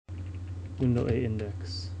window A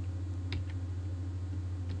index.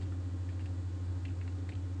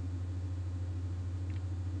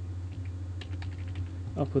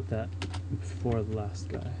 I'll put that before the last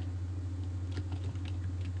guy.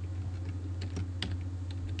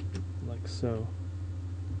 Like so.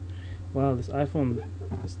 Wow, this iPhone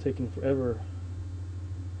is taking forever.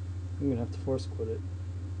 I'm gonna have to force quit it.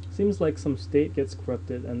 Seems like some state gets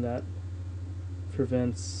corrupted and that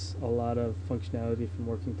prevents a lot of functionality from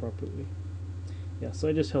working properly. Yeah, so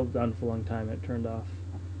I just held it down for a long time and it turned off.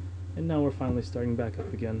 And now we're finally starting back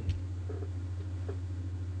up again.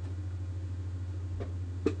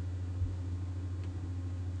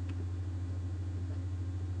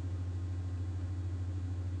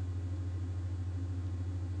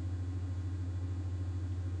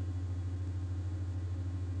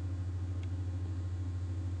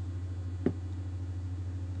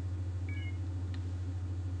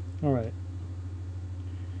 Alright.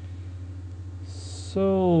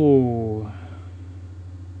 So,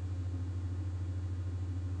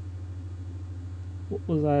 what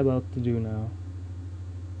was I about to do now?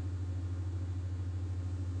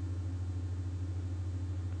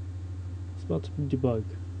 It's about to debug.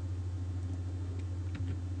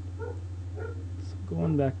 So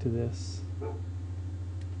going back to this.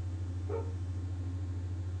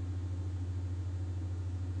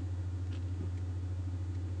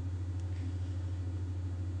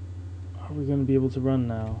 Are we going to be able to run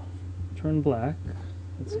now? Turn black.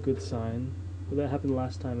 That's a good sign. But that happened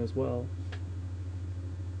last time as well.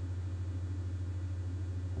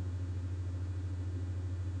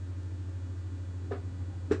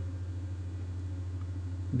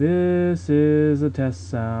 This is a test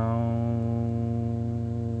sound.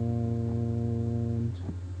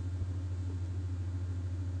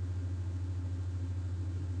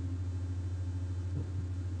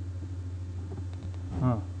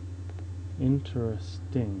 Huh.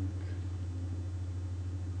 Interesting.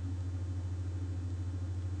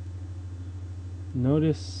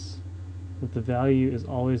 Notice that the value is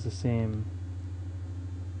always the same.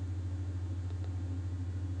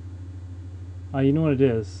 You know what it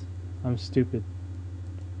is? I'm stupid.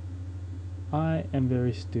 I am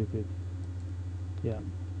very stupid. Yeah.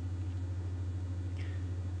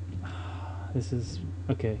 This is...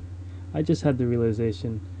 okay. I just had the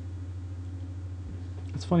realization.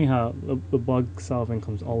 It's funny how the bug solving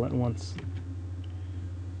comes all at once.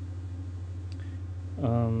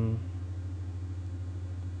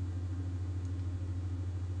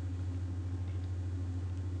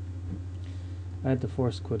 I had to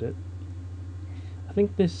force quit it. I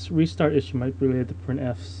think this restart issue might be related to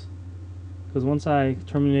printfs, because once I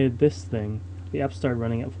terminated this thing, the app started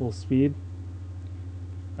running at full speed.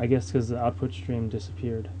 I guess because the output stream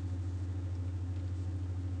disappeared.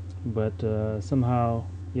 But somehow,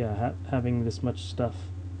 yeah, having this much stuff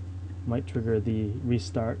might trigger the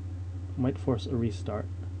restart, might force a restart.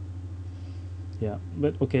 Yeah,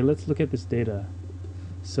 but okay, let's look at this data.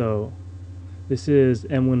 So this is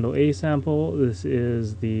window A sample, this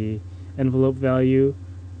is the envelope value,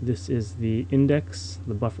 this is the index,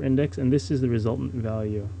 the buffer index, and this is the resultant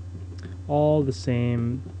value. All the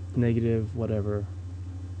same, negative, whatever.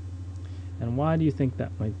 And why do you think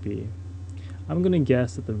that might be? I'm going to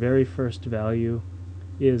guess that the very first value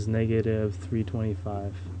is negative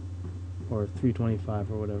 325 or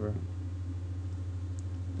 325 or whatever.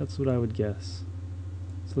 That's what I would guess.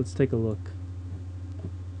 So let's take a look.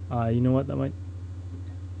 You know what, that might...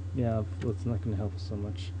 yeah, it's not going to help us so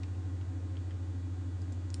much.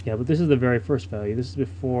 Yeah, but this is the very first value. This is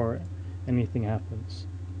before anything happens.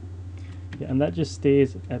 Yeah, and that just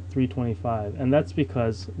stays at 325. And that's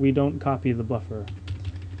because we don't copy the buffer.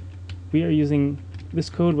 We are using... this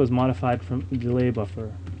code was modified from a delay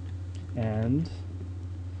buffer. And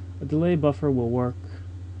a delay buffer will work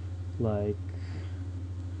like...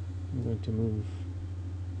 I'm going to move...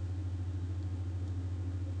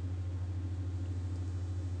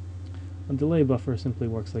 a delay buffer simply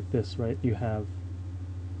works like this, right? You have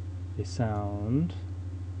a sound,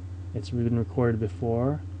 it's been recorded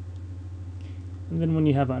before, and then when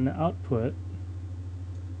you have an output,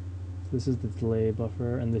 so this is the delay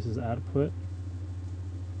buffer and this is output,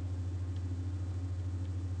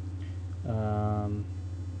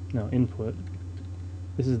 no, input,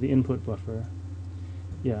 this is the input buffer.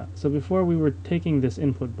 Yeah, so before we were taking this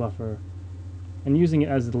input buffer and using it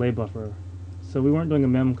as a delay buffer, so we weren't doing a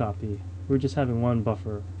mem copy, we were just having one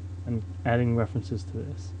buffer and adding references to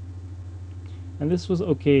this. And this was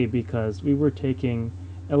okay because we were taking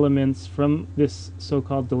elements from this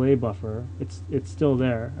so-called delay buffer. It's still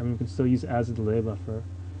there. I mean, we can still use it as a delay buffer.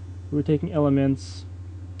 We were taking elements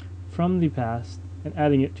from the past and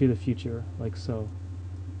adding it to the future, like so.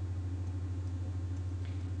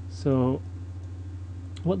 So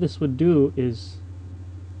what this would do is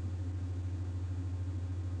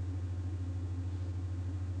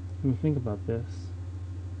let me think about this.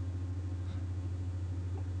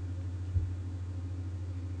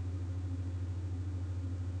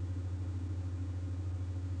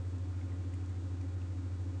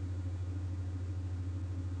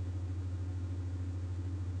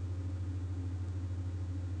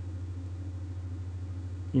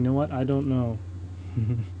 You know what? I don't know.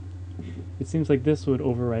 It seems like this would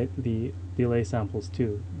overwrite the delay samples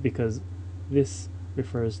too, because this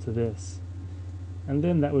refers to this. And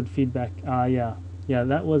then that would feed back. Yeah,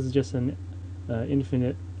 that was just an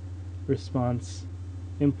infinite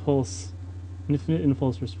impulse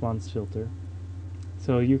response filter.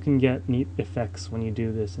 So you can get neat effects when you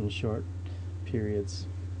do this in short periods.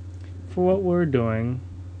 For what we're doing,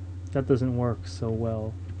 that doesn't work so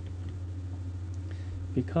well,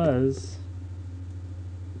 because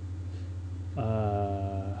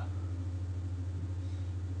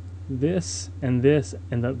this and this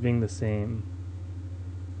end up being the same,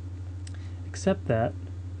 except that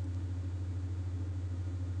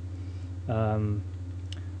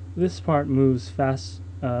this part moves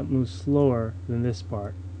slower than this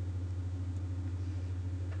part,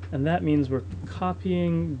 and that means we're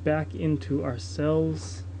copying back into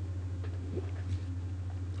ourselves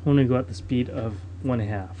when we go at the speed of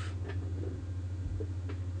 1/2.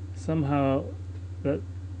 Somehow that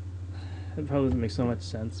probably doesn't make so much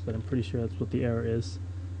sense, but I'm pretty sure that's what the error is.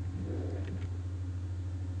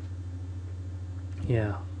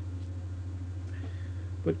 Yeah.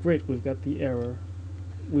 But great, we've got the error.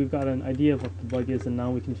 We've got an idea of what the bug is, and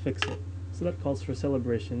now we can fix it. So that calls for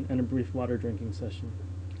celebration and a brief water drinking session.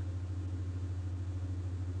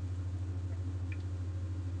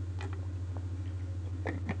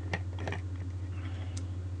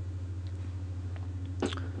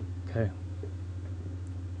 Okay.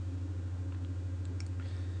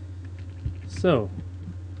 So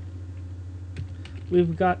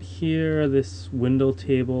we've got here this window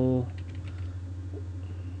table,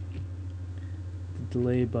 the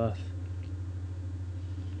delay buff.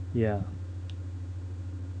 Yeah.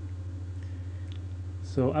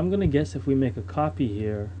 So I'm gonna guess if we make a copy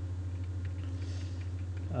here,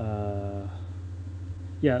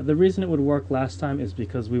 yeah, the reason it would work last time is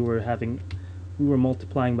because we were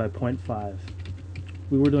multiplying by 0.5.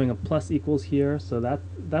 We were doing a plus equals here, so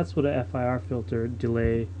that's what a FIR filter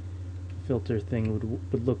delay filter thing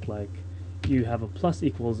would look like. You have a plus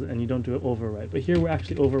equals and you don't do an overwrite. But here we're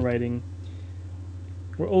actually overwriting.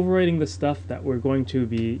 We're overwriting the stuff that we're going to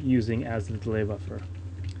be using as the delay buffer,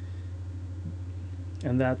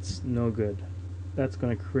 and that's no good. That's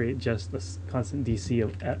going to create just a constant DC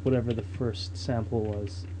at whatever the first sample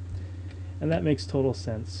was, and that makes total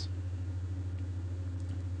sense.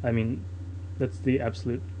 I mean, that's the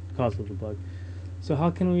absolute cause of the bug. So how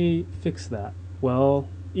can we fix that? Well,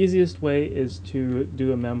 easiest way is to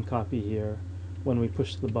do a mem copy here when we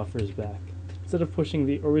push the buffers back. Instead of pushing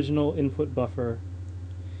the original input buffer,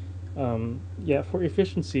 yeah, for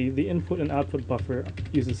efficiency, the input and output buffer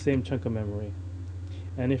use the same chunk of memory.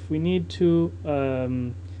 And if we need to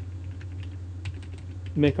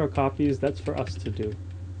make our copies, that's for us to do.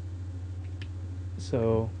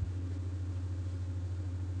 So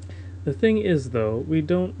the thing is, though, we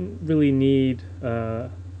don't really need,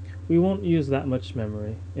 we won't use that much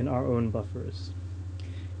memory in our own buffers.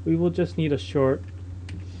 We will just need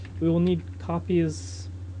we will need copies.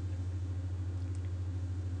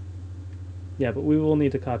 Yeah, but we will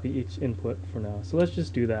need to copy each input for now. So let's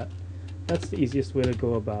just do that. That's the easiest way to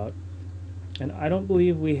go about. And I don't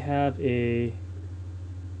believe we have a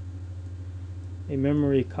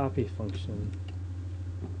memory copy function.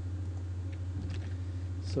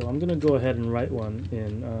 So I'm gonna go ahead and write one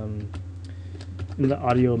in the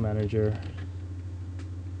audio manager,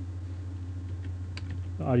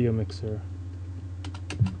 the audio mixer.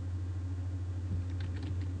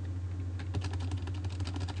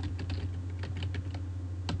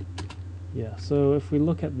 Yeah, so if we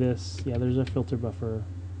look at this, yeah, there's a filter buffer.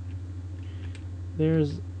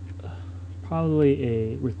 There's probably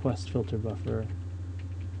a request filter buffer.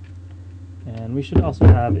 And we should also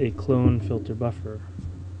have a clone filter buffer.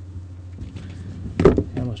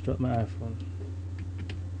 I almost dropped my iPhone.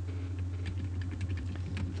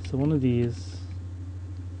 So one of these.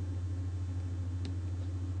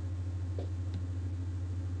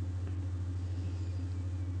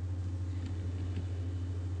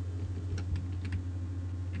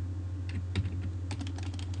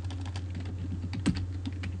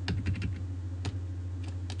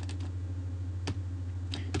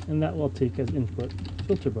 and that will take as input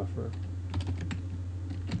filter buffer.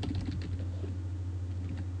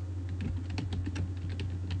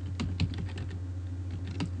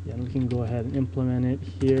 Yeah, and we can go ahead and implement it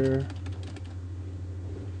here.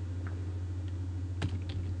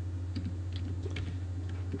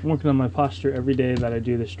 I'm working on my posture every day that I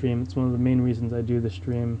do the stream. It's one of the main reasons I do the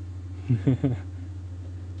stream.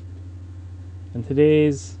 And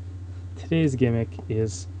today's gimmick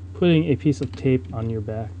is putting a piece of tape on your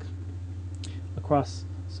back across,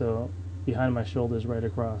 so behind my shoulders, right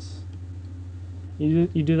across. You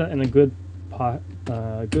do that in a good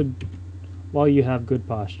while you have good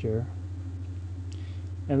posture,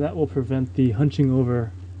 and that will prevent the hunching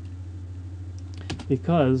over,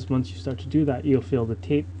 because once you start to do that, you'll feel the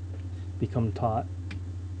tape become taut,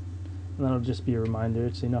 and that'll just be a reminder.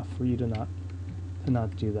 It's enough for you to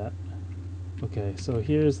not do that. Okay, so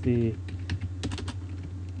here's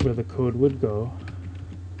where the code would go.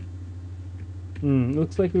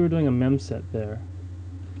 Looks like we were doing a mem set there.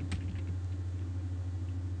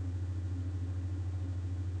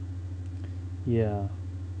 Yeah.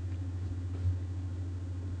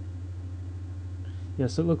 Yeah,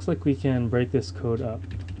 so it looks like we can break this code up.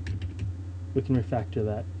 We can refactor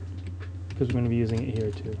that, because we're going to be using it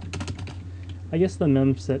here too. I guess the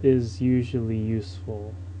mem set is usually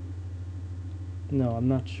useful. No, I'm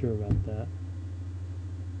not sure about that.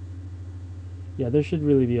 Yeah, there should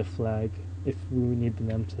really be a flag if we need the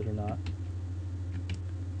mem set or not.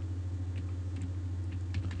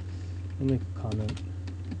 I'll make a comment.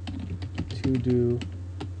 To do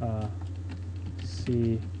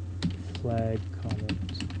C flag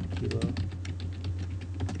comment kilo.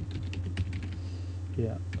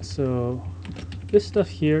 Yeah, so this stuff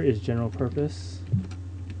here is general purpose,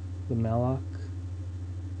 the malloc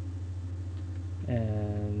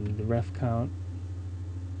and the ref count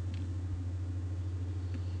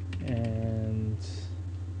and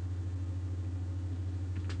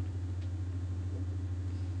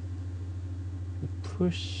the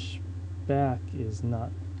push back is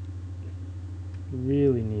not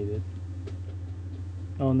really needed.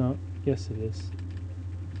 Oh no, yes it is.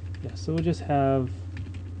 Yeah, so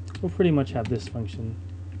we'll pretty much have this function.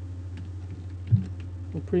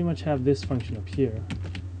 We'll pretty much have this function up here.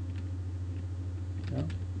 Yeah.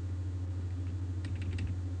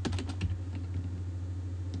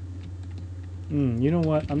 You know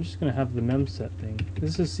what? I'm just going to have the memset thing.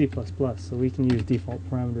 This is C++, so we can use default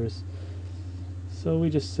parameters. So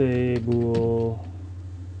we just say bool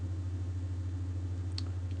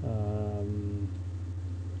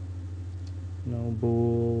no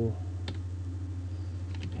bool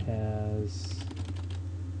has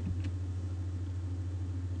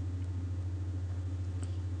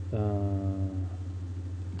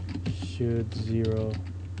should 0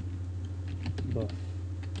 buff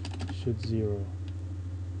should 0.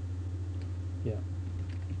 Yeah.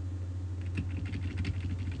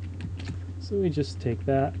 So we just take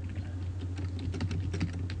that,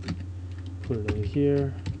 put it over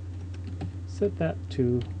here, set that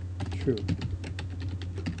to true.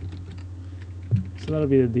 So that'll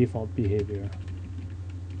be the default behavior.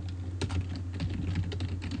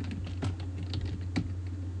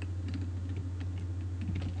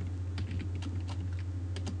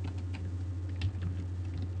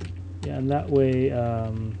 Yeah, and that way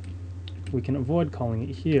we can avoid calling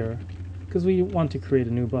it here, because we want to create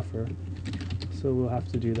a new buffer. So we'll have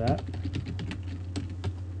to do that.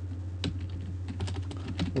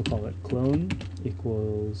 We'll call it clone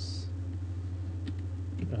equals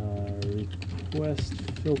request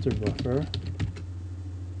filter buffer,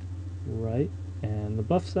 right? And the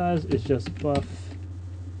buff size is just buff.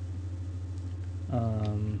 Yeah,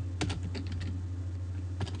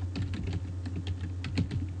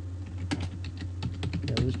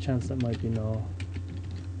 there's a chance that might be null.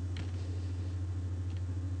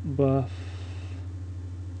 Buff.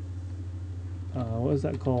 What is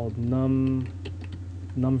that called? Num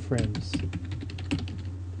frames.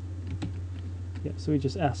 Yeah, so we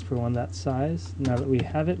just ask for one that size. Now that we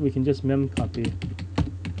have it, we can just mem copy.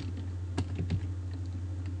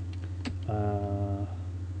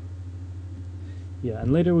 Yeah,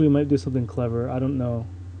 and later we might do something clever. I don't know.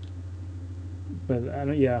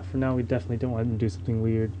 But yeah, for now we definitely don't want to do something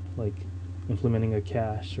weird, like implementing a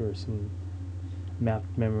cache or some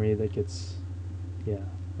mapped memory that gets, yeah,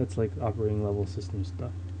 that's like operating level system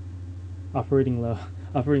stuff.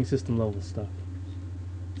 Operating system level stuff.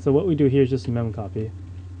 So what we do here is just mem copy,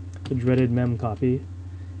 the dreaded mem copy,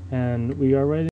 and we are writing